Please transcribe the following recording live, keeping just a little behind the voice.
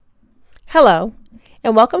Hello,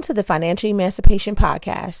 and welcome to the Financial Emancipation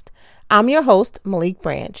Podcast. I'm your host, Malik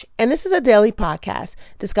Branch, and this is a daily podcast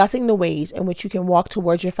discussing the ways in which you can walk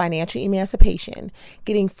towards your financial emancipation,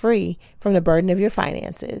 getting free from the burden of your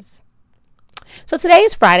finances. So today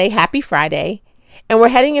is Friday, happy Friday, and we're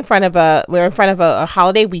in front of a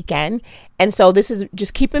holiday weekend. And so this is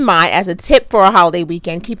just keep in mind as a tip for a holiday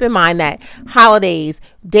weekend, keep in mind that holidays,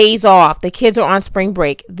 days off, the kids are on spring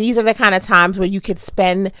break. These are the kind of times where you could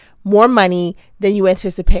spend more money than you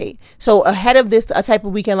anticipate. So ahead of a type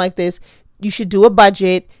of weekend like this, you should do a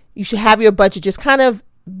budget. You should have your budget, just kind of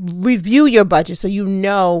review your budget so you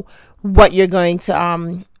know what you're going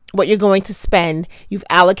to spend. You've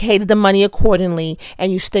allocated the money accordingly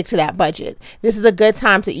and you stick to that budget. This is a good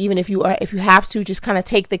time to, even if you have to, just kind of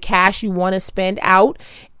take the cash you want to spend out,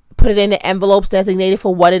 put it in the envelopes designated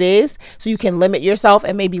for what it is, so you can limit yourself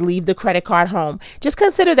and maybe leave the credit card home. Just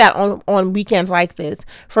consider that on weekends like this.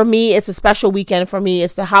 For me, it's a special weekend. For me,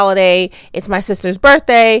 it's the holiday. It's my sister's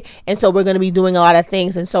birthday. And so we're going to be doing a lot of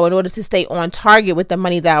things. And so in order to stay on target with the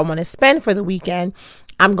money that I want to spend for the weekend,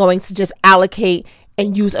 I'm going to just allocate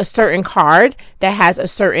and use a certain card that has a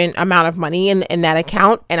certain amount of money in that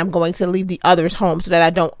account. And I'm going to leave the others home so that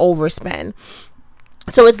I don't overspend.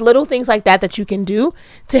 So it's little things like that you can do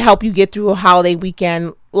to help you get through a holiday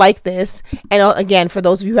weekend like this. And again, for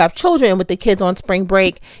those of you who have children with the kids on spring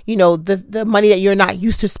break, the money that you're not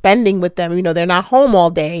used to spending with them, they're not home all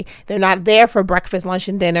day. They're not there for breakfast, lunch,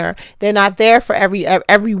 and dinner. They're not there for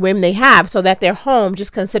every whim they have. So that they're home,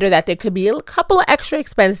 just consider that there could be a couple of extra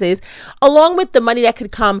expenses along with the money that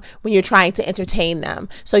could come when you're trying to entertain them.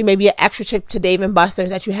 So maybe an extra trip to Dave & Buster's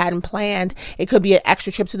that you hadn't planned. It could be an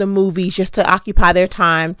extra trip to the movies just to occupy their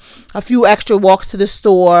time, a few extra walks to the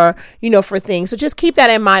store, for things. So just keep that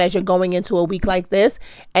in mind as you're going into a week like this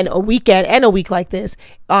and a weekend and a week like this,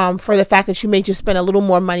 for the fact that you may just spend a little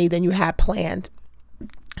more money than you had planned.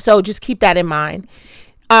 So just keep that in mind.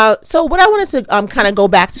 So what I wanted to kind of go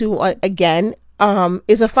back to again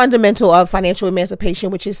is a fundamental of financial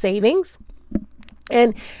emancipation, which is savings.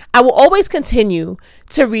 And I will always continue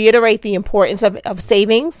to reiterate the importance of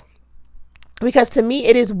savings, because to me,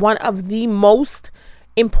 it is one of the most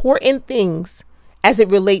important things as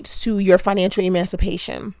it relates to your financial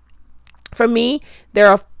emancipation. For me, there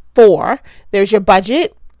are 4. There's your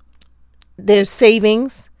budget, there's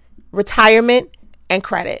savings, retirement, and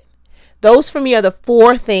credit. Those for me are the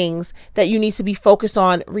 4 things that you need to be focused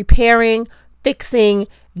on repairing, fixing,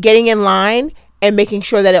 getting in line, and making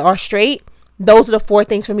sure that it are straight. Those are the 4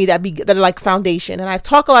 things for me that are like foundation. And I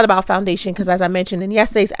talk a lot about foundation because, as I mentioned in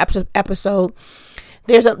yesterday's episode,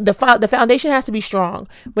 the foundation has to be strong.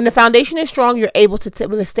 When the foundation is strong, you're able to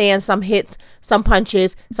withstand some hits, some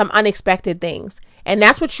punches, some unexpected things. And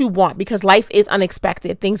that's what you want, because life is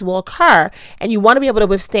unexpected. Things will occur, and you want to be able to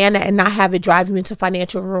withstand that and not have it drive you into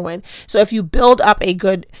financial ruin. So if you build up a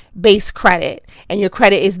good base credit and your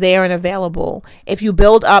credit is there and available, if you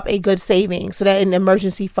build up a good savings, so that an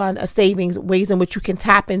emergency fund, a savings, ways in which you can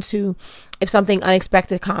tap into if something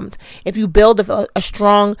unexpected comes, if you build a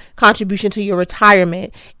strong contribution to your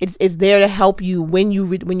retirement, it's there to help you when you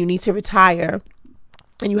need to retire.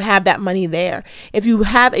 And you have that money there. If you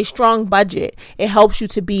have a strong budget, it helps you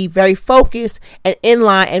to be very focused and in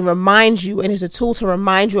line, and reminds you, and is a tool to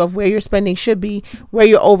remind you of where your spending should be, where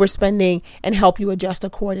you're overspending, and help you adjust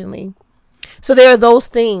accordingly. So there are those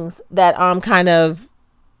things that kind of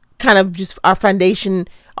just our foundation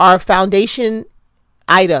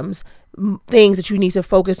items, things that you need to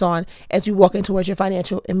focus on as you walk in towards your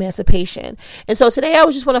financial emancipation. And so today I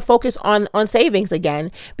just want to focus on savings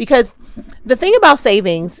again, because the thing about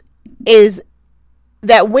savings is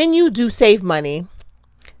that when you do save money,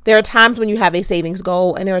 there are times when you have a savings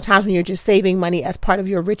goal, and there are times when you're just saving money as part of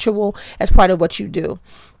your ritual, as part of what you do.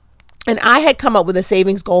 And I had come up with a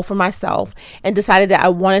savings goal for myself and decided that I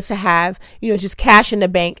wanted to have, just cash in the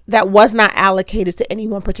bank that was not allocated to any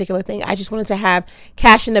one particular thing. I just wanted to have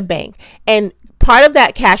cash in the bank. And part of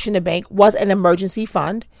that cash in the bank was an emergency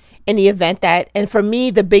fund in the event that, and for me,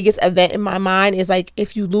 the biggest event in my mind is like,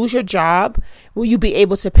 if you lose your job, will you be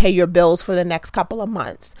able to pay your bills for the next couple of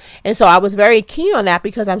months? And so I was very keen on that,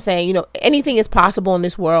 because I'm saying, anything is possible in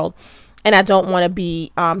this world. And I don't want to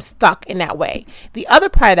be stuck in that way. The other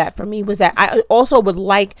part of that for me was that I also would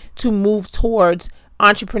like to move towards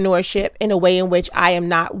entrepreneurship in a way in which I am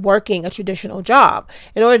not working a traditional job.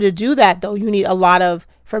 In order to do that, though, you need a lot of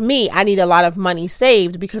for me, I need a lot of money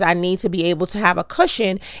saved because I need to be able to have a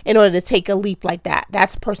cushion in order to take a leap like that.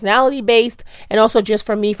 That's personality based, and also just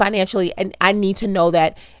for me financially. And I need to know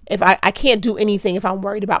that if I can't do anything if I'm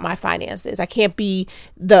worried about my finances. I can't be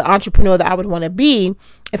the entrepreneur that I would want to be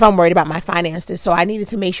if I'm worried about my finances. So I needed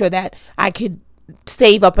to make sure that I could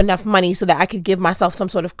save up enough money so that I could give myself some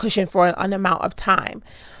sort of cushion for an amount of time.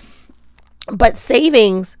 But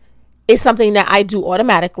savings is something that I do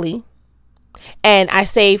automatically. And I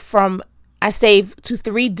save to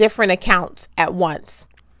 3 different accounts at once.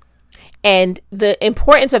 And the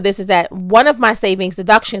importance of this is that one of my savings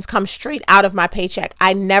deductions comes straight out of my paycheck.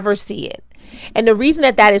 I never see it. And the reason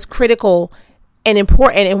that is critical and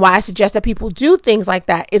important, and why I suggest that people do things like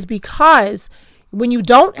that, is because when you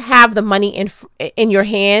don't have the money in your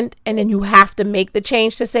hand and then you have to make the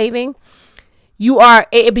change to saving,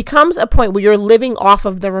 it becomes a point where you're living off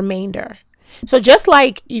of the remainder. So just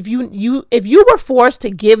like if you were forced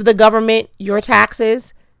to give the government your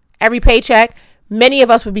taxes every paycheck, many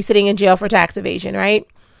of us would be sitting in jail for tax evasion, right?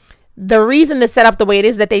 The reason to set up the way it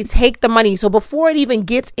is that they take the money. So before it even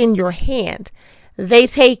gets in your hand, they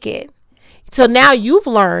take it. So now you've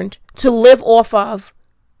learned to live off of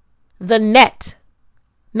the net,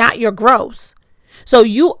 not your gross. So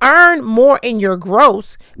you earn more in your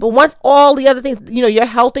gross, but once all the other things, your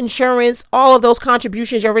health insurance, all of those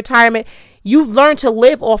contributions, your retirement, you've learned to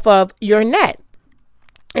live off of your net.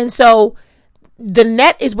 And so the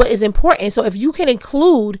net is what is important. So if you can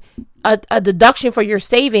include a deduction for your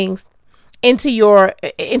savings into your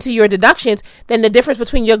deductions, then the difference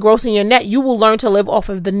between your gross and your net, you will learn to live off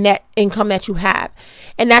of the net income that you have.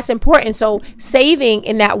 And that's important. So saving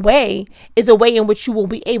in that way is a way in which you will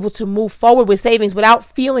be able to move forward with savings without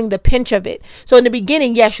feeling the pinch of it. So in the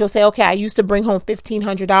beginning, yes, you'll say, okay, I used to bring home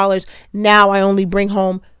 $1,500. Now I only bring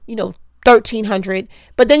home, $1,300.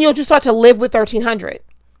 But then you'll just start to live with $1,300.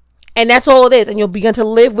 And that's all it is. And you'll begin to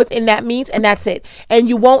live within that means, and that's it. And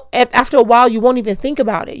you won't, after a while, you won't even think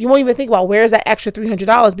about it. You won't even think about where's that extra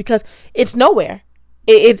 $300 because it's nowhere.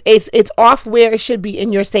 It's off where it should be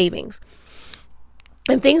in your savings.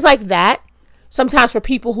 And things like that, sometimes for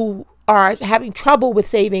people who are having trouble with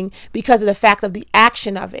saving because of the fact of the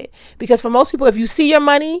action of it. Because for most people, if you see your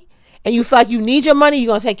money and you feel like you need your money, you're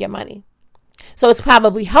going to take your money. So it's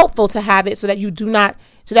probably helpful to have it so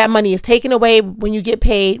that money is taken away when you get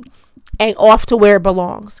paid and off to where it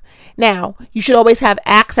belongs. Now, you should always have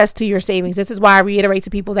access to your savings. This is why I reiterate to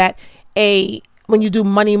people that when you do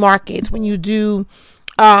money markets, when you do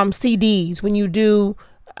CDs, when you do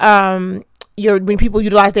when people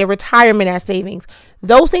utilize their retirement as savings,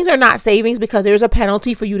 those things are not savings because there's a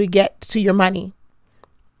penalty for you to get to your money.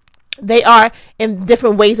 They are in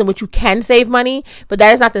different ways in which you can save money, but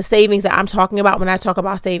that is not the savings that I'm talking about when I talk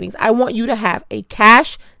about savings. I want you to have a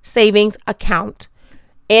cash savings account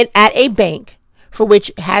at a bank for which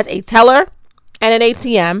has a teller and an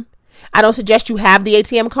ATM. I don't suggest you have the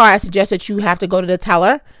ATM card. I suggest that you have to go to the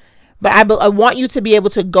teller, but I want you to be able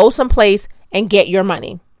to go someplace and get your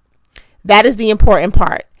money. That is the important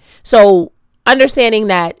part. So understanding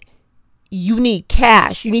that you need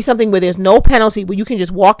cash. You need something where there's no penalty, where you can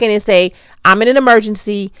just walk in and say, I'm in an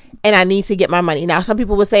emergency and I need to get my money. Now, some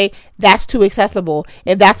people would say that's too accessible.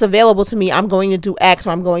 If that's available to me, I'm going to do X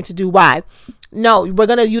or I'm going to do Y. No, we're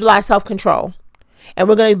going to utilize self-control, and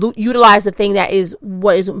we're going to utilize the thing that is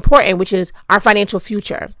what is important, which is our financial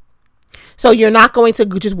future. So you're not going to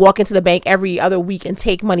just walk into the bank every other week and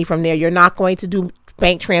take money from there. You're not going to do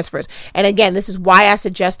bank transfers. And again, this is why I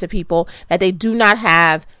suggest to people that they do not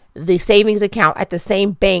have the savings account at the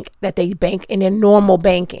same bank that they bank in their normal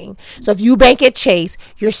banking. So if you bank at Chase,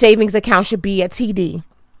 your savings account should be at TD,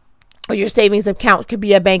 or your savings account could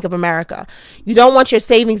be at Bank of America. You don't want your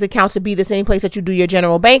savings account to be the same place that you do your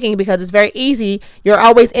general banking, because it's very easy. You're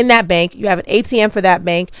always in that bank. You have an ATM for that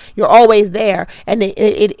bank. You're always there. And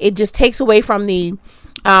it just takes away from the,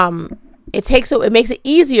 it makes it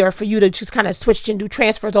easier for you to just kind of switch and do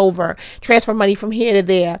transfer money from here to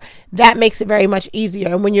there. That makes it very much easier.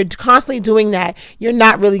 And when you're constantly doing that, you're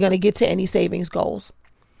not really going to get to any savings goals.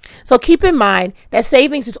 So keep in mind that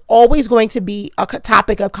savings is always going to be a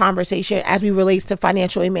topic of conversation as we relate to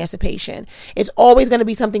financial emancipation. It's always going to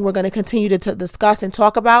be something we're going to continue to discuss and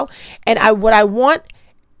talk about. And what I want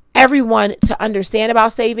everyone to understand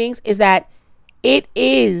about savings is that it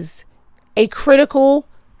is a critical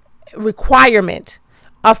requirement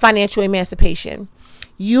of financial emancipation.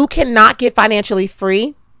 You cannot get financially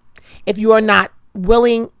free if you are not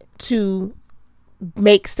willing to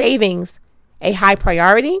make savings a high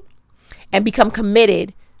priority and become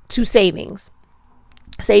committed to savings.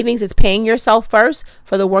 Savings is paying yourself first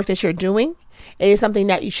for the work that you're doing. It is something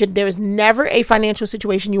that there is never a financial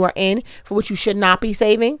situation you are in for which you should not be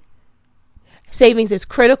saving. Savings is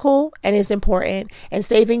critical and is important, and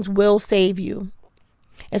savings will save you.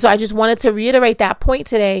 And so I just wanted to reiterate that point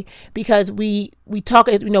today, because we talk,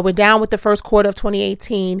 we're down with the first quarter of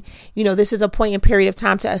 2018. This is a point in period of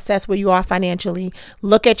time to assess where you are financially.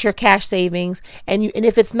 Look at your cash savings, and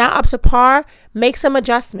if it's not up to par, make some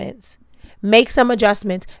adjustments.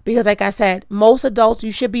 Because like I said, most adults,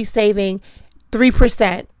 you should be saving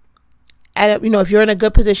 3%. If you're in a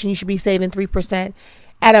good position, you should be saving 3%.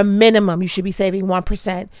 At a minimum, you should be saving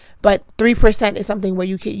 1%, but 3% is something where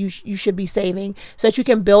you should be saving, so that you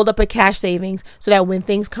can build up a cash savings, so that when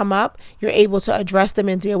things come up, you're able to address them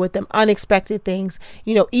and deal with them. Unexpected things,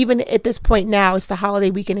 even at this point now, it's the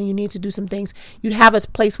holiday weekend and you need to do some things. You'd have a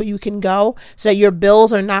place where you can go so that your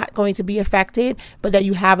bills are not going to be affected, but that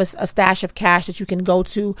you have a stash of cash that you can go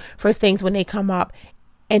to for things when they come up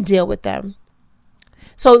and deal with them.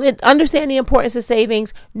 So understand the importance of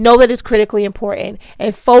savings, know that it's critically important,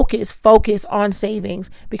 and focus on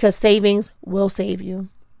savings, because savings will save you.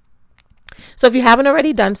 So if you haven't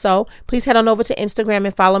already done so, please head on over to Instagram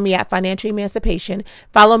and follow me at Financial Emancipation.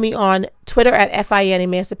 Follow me on Twitter at FIN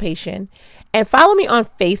Emancipation. And follow me on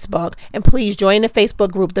Facebook, and please join the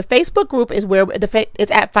Facebook group. The Facebook group is where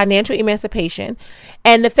it's at Financial Emancipation,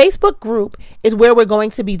 and the Facebook group is where we're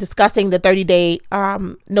going to be discussing the 30-day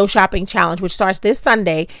no shopping challenge, which starts this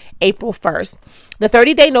Sunday, April 1st. The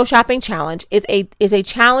 30-day no shopping challenge is a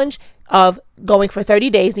challenge of going for 30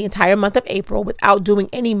 days, the entire month of April, without doing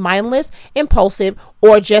any mindless, impulsive,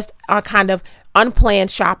 or just kind of unplanned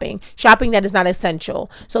shopping that is not essential.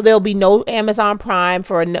 So there'll be no Amazon Prime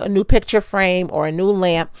for a new picture frame or a new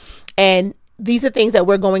lamp. And these are things that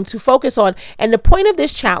we're going to focus on. And the point of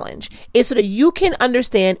this challenge is so that you can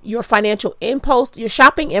understand your financial impulse, your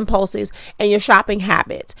shopping impulses, and your shopping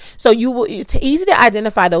habits. So it's easy to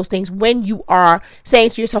identify those things when you are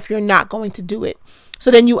saying to yourself you're not going to do it. So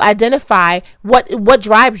then you identify what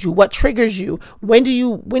drives you, what triggers you. When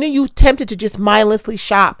are you tempted to just mindlessly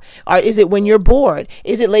shop? Or is it when you're bored?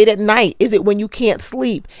 Is it late at night? Is it when you can't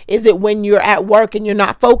sleep? Is it when you're at work and you're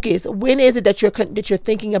not focused? When is it that you're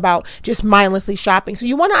thinking about just mindlessly shopping? So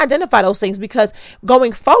you want to identify those things, because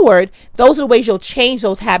going forward, those are the ways you'll change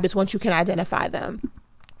those habits once you can identify them.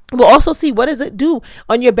 We'll also see, what does it do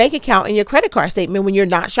on your bank account and your credit card statement when you're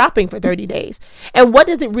not shopping for 30 days? And what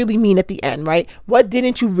does it really mean at the end, right? What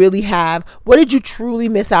didn't you really have? What did you truly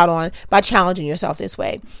miss out on by challenging yourself this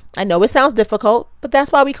way? I know it sounds difficult, but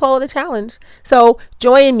that's why we call it a challenge. So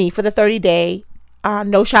join me for the 30-day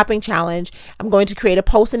no shopping challenge. I'm going to create a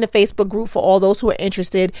post in the Facebook group for all those who are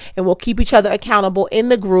interested, and we'll keep each other accountable in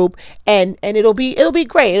the group, and it'll be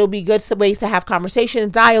great. It'll be good ways to have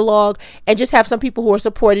conversations, dialogue, and just have some people who are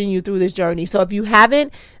supporting you through this journey. So if you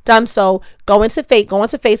haven't done so, go into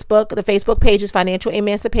Facebook. The Facebook page is Financial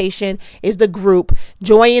Emancipation is the group.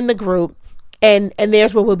 Join the group. And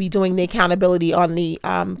there's where we'll be doing the accountability on the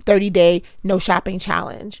 30-day no shopping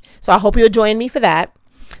challenge. So I hope you'll join me for that.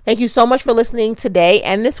 Thank you so much for listening today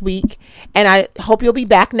and this week. And I hope you'll be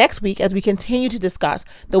back next week as we continue to discuss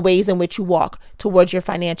the ways in which you walk towards your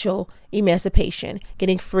financial emancipation,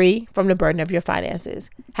 getting free from the burden of your finances.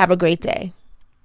 Have a great day.